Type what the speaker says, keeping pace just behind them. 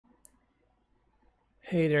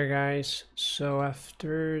Hey there guys, so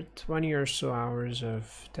after 20 or so hours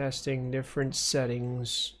of testing different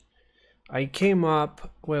settings, I came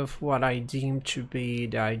up with what I deem to be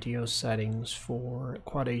the ideal settings for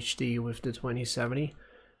Quad HD with the 2070.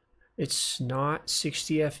 It's not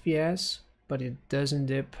 60 FPS, but it doesn't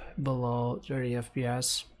dip below 30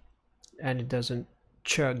 FPS, and it doesn't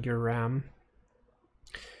chug your RAM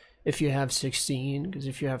if you have 16, because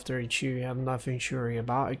if you have 32 you have nothing to worry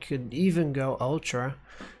about. It could even go ultra,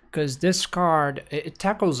 because this card, it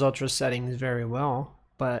tackles ultra settings very well,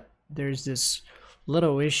 but there's this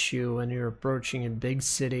little issue when you're approaching a big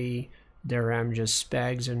city. The RAM just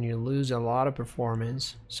spags and you lose a lot of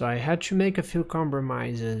performance, so I had to make a few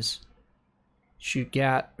compromises to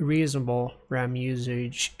get reasonable RAM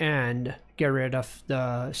usage and get rid of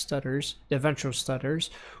the stutters, the eventual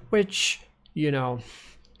stutters, which, you know,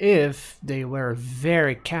 if they were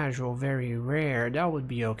very casual, very rare, that would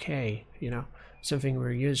be okay, something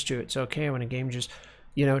we're used to. It's okay when a game just,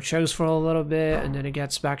 chugs for a little bit and then it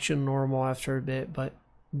gets back to normal after a bit, but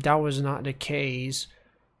that was not the case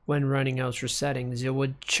when running ultra settings. It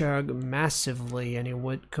would chug massively and it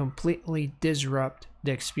would completely disrupt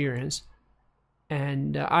the experience.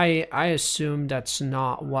 And I assume that's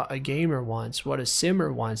not what a gamer wants, what a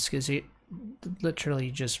simmer wants, because it literally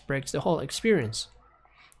just breaks the whole experience.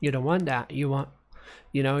 You don't want that. You want,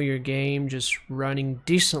 your game just running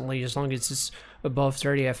decently as long as it's above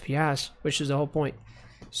 30 FPS, which is the whole point.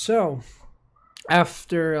 So,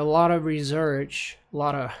 after a lot of research, a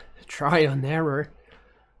lot of trial and error,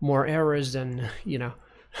 more errors than,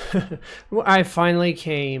 I finally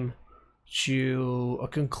came to a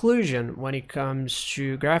conclusion when it comes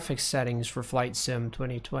to graphics settings for Flight Sim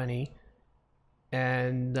 2020.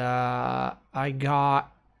 And I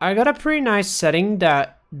got a pretty nice setting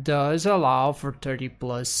that does allow for 30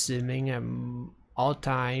 plus simming at all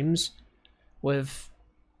times with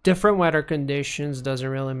different weather conditions. Doesn't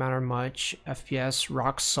really matter much. FPS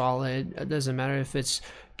rock solid. It doesn't matter if it's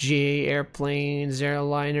GA airplanes,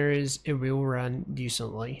 airliners, it will run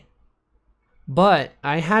decently. But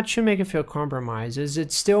I had to make a few compromises.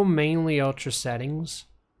 It's still mainly ultra settings,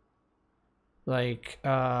 like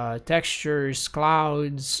textures,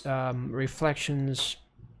 clouds, reflections,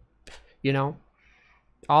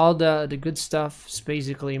 all the good stuff is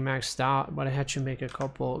basically maxed out, but I had to make a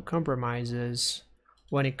couple compromises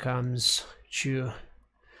when it comes to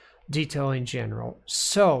detail in general.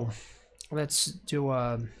 So let's do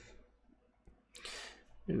a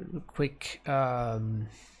quick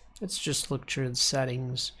let's just look through the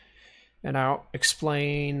settings and I'll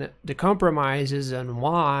explain the compromises and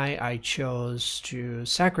why I chose to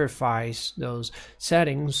sacrifice those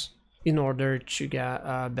settings in order to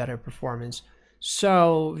get better performance.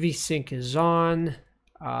 So Vsync is on.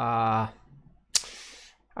 I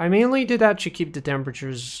mainly did that to keep the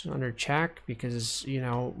temperatures under check because,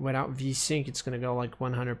 without Vsync it's gonna go like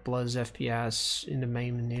 100 plus FPS in the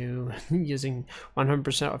main menu using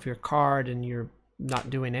 100% of your card, and you're not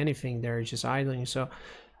doing anything there, just idling. So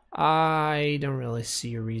I don't really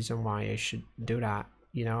see a reason why I should do that.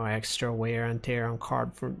 Extra wear and tear on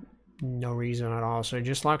card for no reason at all. So I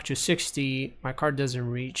just locked to 60. My card doesn't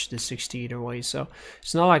reach the 60 either way, so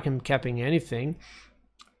it's not like I'm capping anything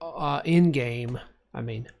in game.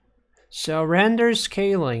 So render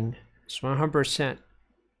scaling is 100%,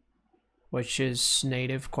 which is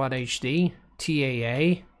native Quad HD.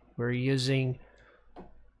 TAA, we're using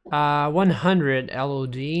 100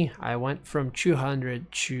 LOD. I went from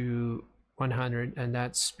 200 to 100, and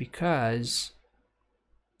that's because,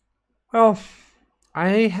 well,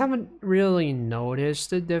 I haven't really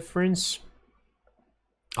noticed a difference,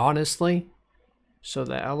 honestly. So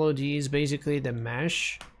the LOD is basically the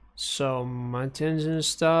mesh. So mountains and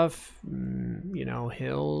stuff,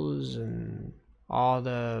 hills and all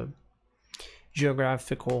the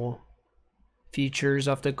geographical features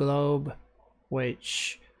of the globe,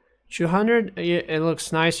 which 200, it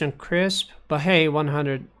looks nice and crisp, but hey,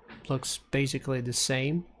 100 looks basically the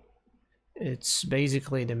same. It's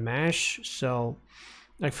basically the mesh. So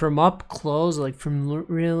like from up close, like from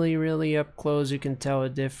really up close, you can tell a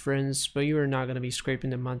difference, but you're not going to be scraping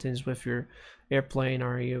the mountains with your airplane,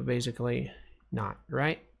 are you? Basically not,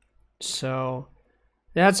 right? So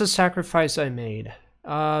that's a sacrifice I made.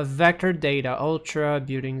 Vector data, ultra,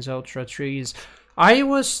 buildings, ultra, trees. I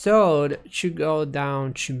was told to go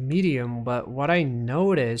down to medium, but what I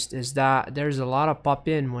noticed is that there's a lot of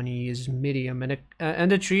pop-in when you use medium,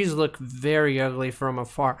 and the trees look very ugly from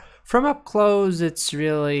afar. From up close, it's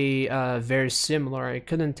really very similar. I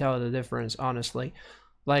couldn't tell the difference, honestly.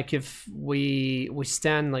 Like if we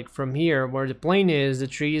stand like from here where the plane is, the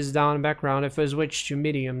tree is down in the background. If I switch to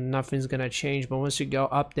medium, nothing's gonna change. But once you go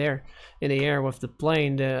up there in the air with the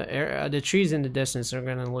plane, the trees in the distance are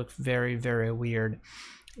gonna look very, very weird,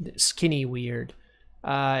 skinny weird.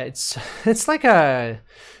 It's it's like a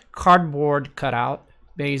cardboard cutout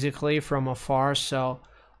basically from afar. So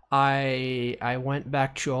I went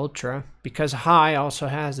back to ultra because high also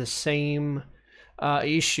has the same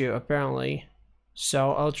issue apparently.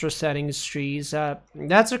 So ultra settings trees,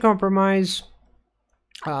 that's a compromise.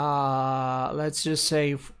 Let's just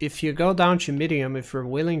say if you go down to medium, if you're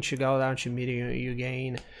willing to go down to medium, you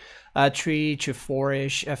gain 3 to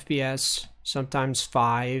 4-ish FPS, sometimes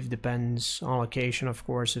 5, depends on location, of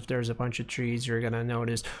course. If there's a bunch of trees, you're gonna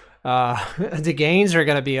notice the gains are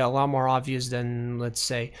gonna be a lot more obvious than, let's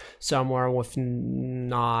say, somewhere with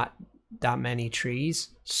not that many trees.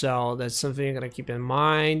 So that's something you're gonna keep in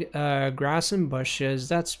mind. Grass and bushes,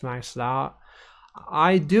 that's maxed out.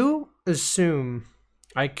 I do assume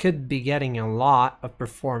I could be getting a lot of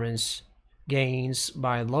performance gains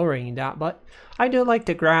by lowering that, but I do like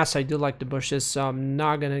the grass, I do like the bushes, so I'm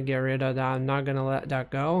not gonna get rid of that. I'm not gonna let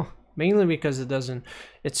that go, mainly because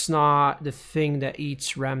it's not the thing that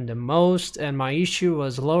eats RAM the most, and my issue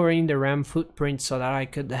was lowering the RAM footprint so that I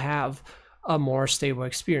could have a more stable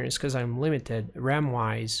experience, because I'm limited RAM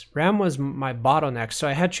wise. RAM was my bottleneck, so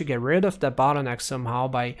I had to get rid of that bottleneck somehow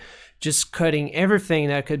by just cutting everything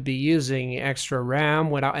that could be using extra RAM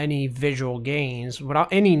without any visual gains,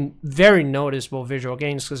 without any very noticeable visual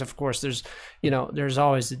gains, because of course there's, you know, there's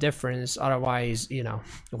always the difference. Otherwise, you know,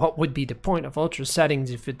 what would be the point of ultra settings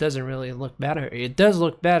if it doesn't really look better? It does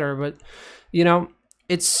look better, but you know,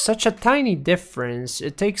 it's such a tiny difference.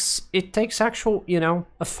 It takes actual, you know,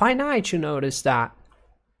 a fine eye to notice that.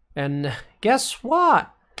 And guess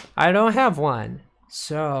what? I don't have one.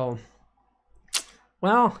 So,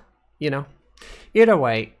 well, you know, either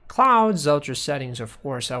way, clouds, ultra settings, of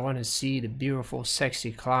course, I want to see the beautiful,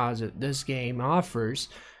 sexy clouds that this game offers.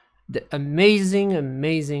 The amazing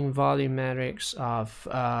volumetrics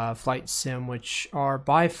of Flight Sim, which are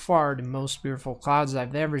by far the most beautiful clouds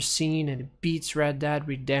I've ever seen, and it beats Red Dead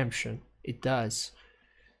Redemption. It does.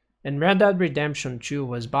 And Red Dead Redemption 2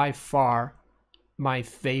 was by far my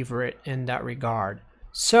favorite in that regard.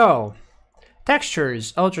 So,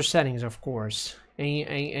 textures, ultra settings, of course.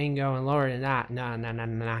 Ain't going lower than that.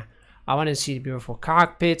 Nah. I want to see the beautiful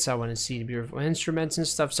cockpits. I want to see the beautiful instruments and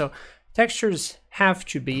stuff. So, textures have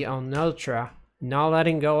to be on ultra, not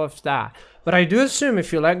letting go of that. But I do assume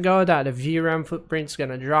if you let go of that, the VRAM footprint's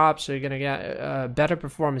gonna drop, so you're gonna get better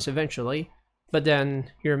performance eventually. But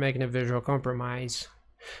then you're making a visual compromise,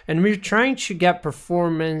 and we're trying to get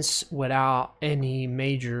performance without any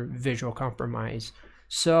major visual compromise.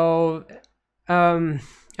 So,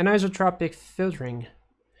 anisotropic filtering,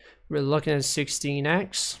 we're looking at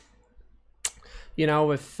 16x. You know,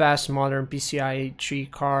 with fast modern PCIe 3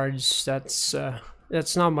 cards, that's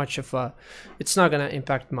not much of a, it's not gonna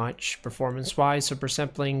impact much performance wise. So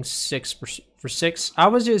percentling 6 for 6. I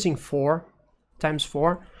was using 4 times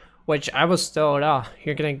 4, which I was told,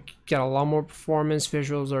 you're gonna get a lot more performance.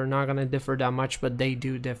 Visuals are not gonna differ that much, but they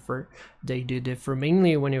do differ. They do differ,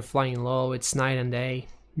 mainly when you're flying low. It's night and day.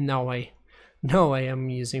 No way I'm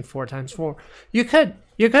using 4 times 4. You could,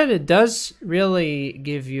 it does really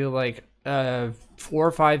give you like 4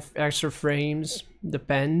 or 5 extra frames,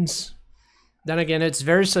 depends. Then again, it's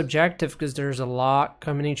very subjective because there's a lot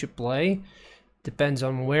coming into play. Depends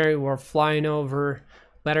on where you are flying over,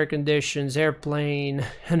 weather conditions, airplane,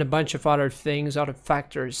 and a bunch of other things, other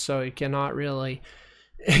factors. So you cannot really,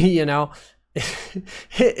 you know,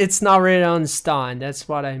 it's not really on stun. That's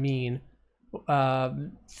what I mean.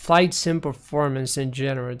 Flight sim performance in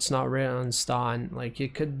general, it's not really on stun. Like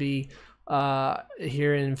it could be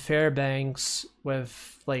here in Fairbanks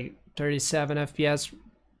with like 37 FPS,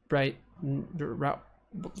 right?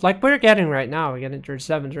 Like we're getting right now, we're getting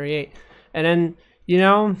 37, 38. And then, you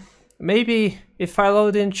know, maybe if I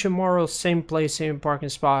load in tomorrow, same place, same parking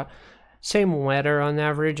spot, same weather on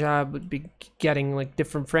average, I would be getting like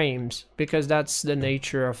different frames, because that's the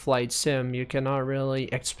nature of flight sim. You cannot really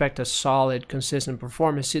expect a solid, consistent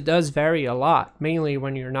performance. It does vary a lot, mainly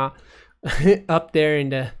when you're not up there in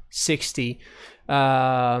the 60, in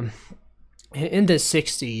the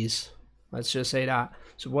 60s, let's just say that.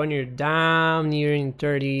 So when you're down nearing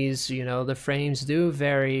 30s, you know, the frames do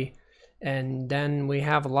vary. And then we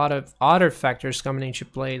have a lot of other factors coming into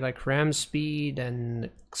play, like RAM speed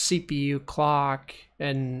and CPU clock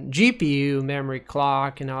and GPU memory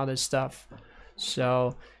clock and all this stuff.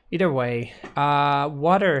 So either way,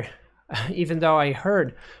 water, even though I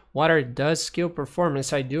heard water does skill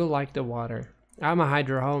performance, I do like the water. I'm a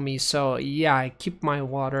hydro homie, so yeah, I keep my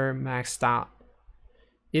water maxed out.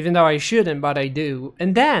 Even though I shouldn't, but I do.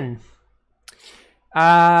 And then,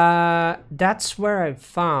 that's where I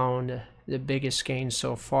found the biggest gain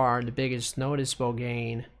so far, the biggest noticeable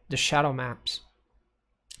gain, the shadow maps.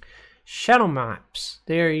 Shadow maps,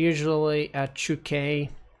 they're usually at 2K,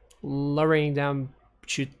 lowering them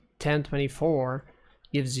to 1024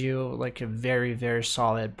 gives you like a very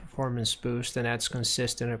solid performance boost, and that's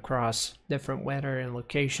consistent across different weather and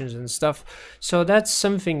locations and stuff. So that's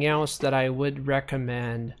something else that I would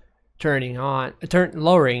recommend turning on,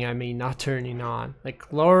 lowering, I mean, not turning on.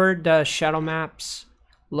 Like lower the shadow maps,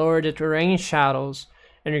 lower the terrain shadows,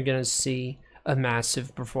 and you're gonna see a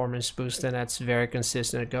massive performance boost, and that's very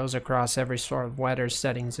consistent. It goes across every sort of weather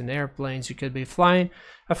settings and airplanes you could be flying.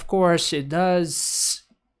 Of course, it does,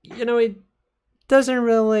 you know, it doesn't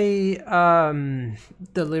really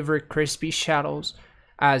deliver crispy shadows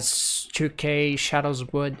as 2K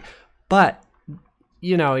shadows would, but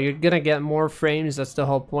you know, you're gonna get more frames. That's the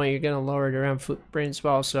whole point. You're gonna lower the RAM footprint as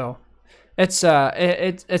well, so it's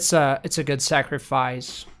a good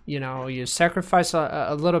sacrifice. You know, you sacrifice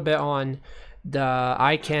a little bit on the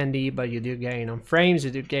eye candy, but you do gain on frames,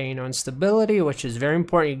 you do gain on stability, which is very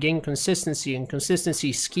important. You gain consistency, and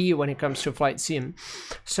consistency is key when it comes to flight sim.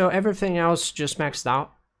 So everything else just maxed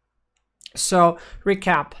out. So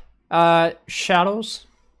recap, shadows,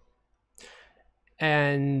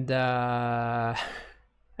 and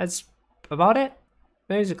that's about it,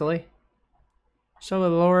 basically. So it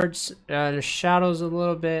lowers the shadows a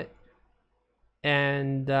little bit,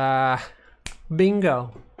 and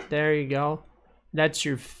bingo, there you go. That's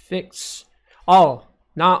your fix. Oh,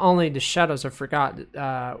 not only the shadows, I forgot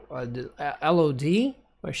the LOD,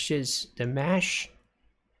 which is the mesh,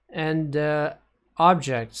 and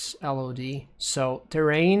objects LOD. So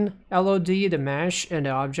terrain LOD, the mesh, and the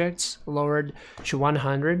objects lowered to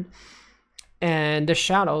 100, and the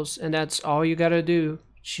shadows, and that's all you gotta do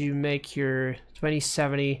to make your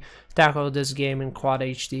 2070 tackle this game in quad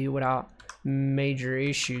HD without major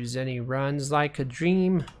issues. And he runs like a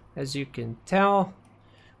dream. As you can tell,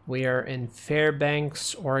 we are in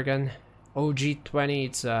Fairbanks, Oregon, OG20.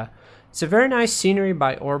 It's a very nice scenery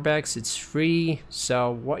by Orbex. It's free,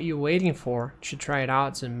 so what you waiting for? You should try it out.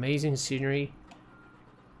 It's amazing scenery,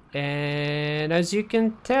 and as you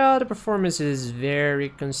can tell, the performance is very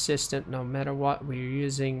consistent no matter what. We're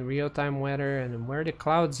using real-time weather and where the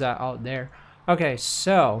clouds are out there. Okay,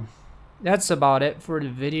 so that's about it for the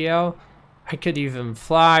video. I could even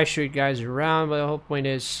fly, show you guys around, but the whole point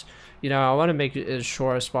is, you know, I want to make it as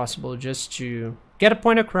short as possible just to get a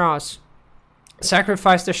point across.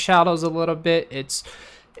 Sacrifice the shadows a little bit.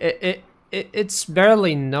 It's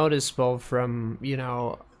barely noticeable from, you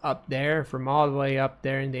know, up there, from all the way up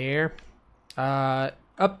there in the air.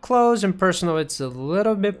 Up close and personal, it's a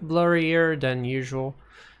little bit blurrier than usual.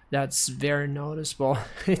 That's very noticeable.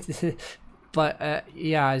 But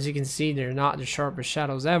yeah, as you can see, they're not the sharpest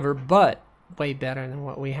shadows ever, but way better than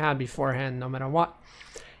what we had beforehand, no matter what.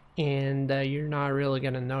 And you're not really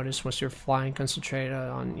gonna notice once you're flying, concentrated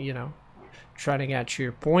on, you know, trying to get to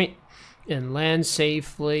your point and land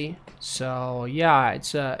safely. So yeah,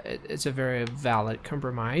 it's a very valid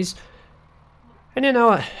compromise. And you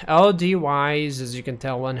know, LD wise, as you can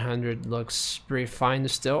tell, 100 looks pretty fine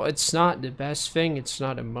still. It's not the best thing, it's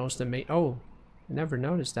not the most amazing. Oh, I never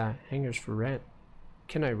noticed that. Hangars for rent.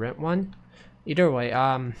 Can I rent one? Either way,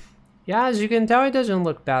 yeah, as you can tell, it doesn't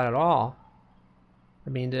look bad at all. I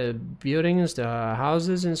mean, the buildings, the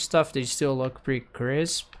houses and stuff, they still look pretty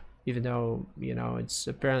crisp, even though, you know, it's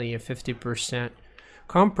apparently a 50%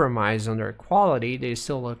 compromise on their quality. They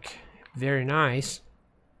still look very nice.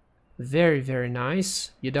 Very nice.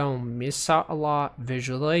 You don't miss out a lot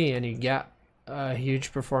visually, and you get a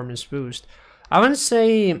huge performance boost. I wouldn't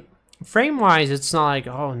say frame wise it's not like,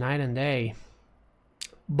 oh, night and day,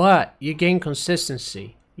 but you gain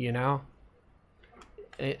consistency, you know,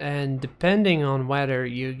 and depending on weather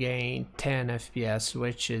you gain 10 FPS,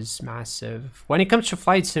 which is massive. When it comes to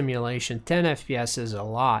flight simulation, 10 FPS is a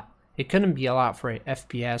lot. It couldn't be a lot for an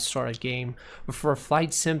FPS sort of game, but for a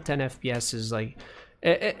flight sim, 10 FPS is like,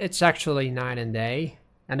 it's actually night and day.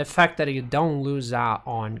 And the fact that you don't lose out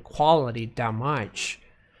on quality that much,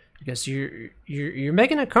 because you're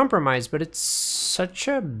making a compromise, but it's such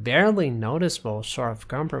a barely noticeable sort of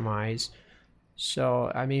compromise.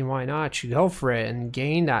 So I mean, why not? You go for it and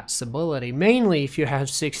gain that stability, mainly if you have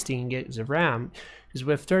 16 gigs of RAM, because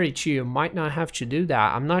with 32 you might not have to do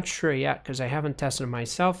that. I'm not sure yet because I haven't tested it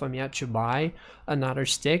myself. I'm yet to buy another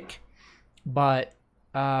stick, but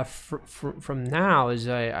from now is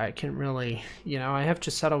I can't really, you know, I have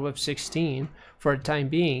to settle with 16 for the time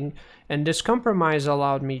being, and this compromise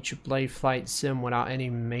allowed me to play flight sim without any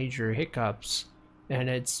major hiccups, and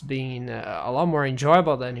it's been a lot more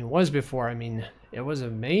enjoyable than it was before. I mean, it was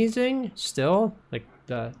amazing still, like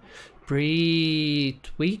the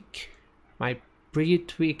pre-tweak, my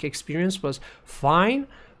pre-tweak experience was fine,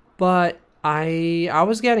 but I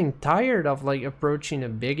was getting tired of like approaching a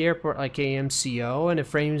big airport like AMCO and the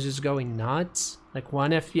frames is going nuts, like 1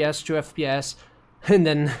 FPS, 2 FPS, and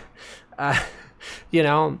then you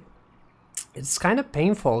know, it's kind of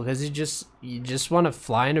painful because you just want to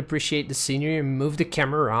fly and appreciate the scenery and move the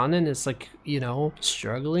camera around, and it's like, you know,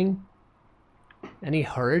 struggling, and it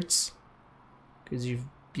hurts because you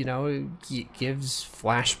know, it gives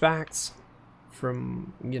flashbacks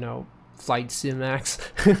from, you know, Flight Sim-Max.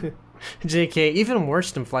 JK, even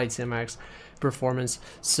worse than Flight Sim-Max performance.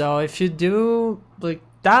 So if you do like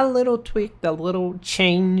that little tweak, that little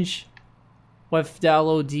change with the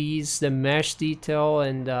LODs, the mesh detail,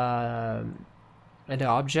 and the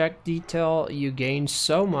object detail, you gain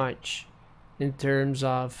so much in terms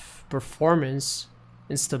of performance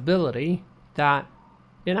and stability that,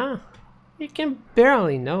 you know, you can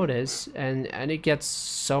barely notice, and it gets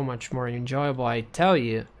so much more enjoyable. I tell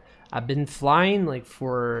you, I've been flying like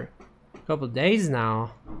for a couple days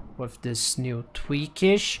now with this new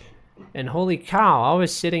tweakish, and holy cow, I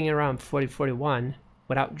was sitting around 40-41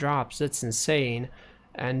 without drops. That's insane.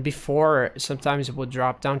 And before, sometimes it would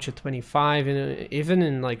drop down to 25, and even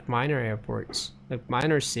in like minor airports, like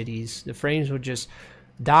minor cities, the frames would just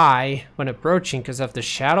die when approaching because of the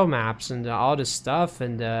shadow maps and all this stuff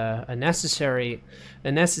and the unnecessary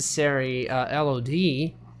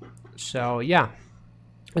LOD. So yeah,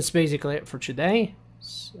 that's basically it for today.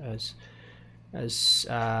 As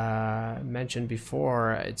mentioned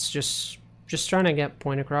before, it's just trying to get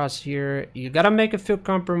point across here. You gotta make a few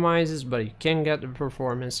compromises, but you can get the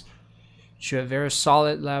performance to a very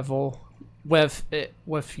solid level with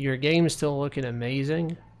your game still looking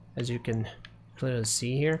amazing, as you can clearly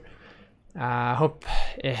see here. I hope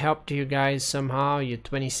it helped you guys somehow, you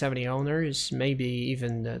 2070 owners, maybe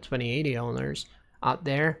even the 2080 owners out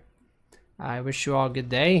there. I wish you all a good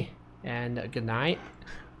day and a good night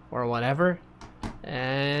or whatever,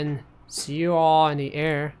 and see you all in the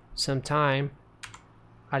air sometime.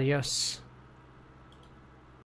 Adios.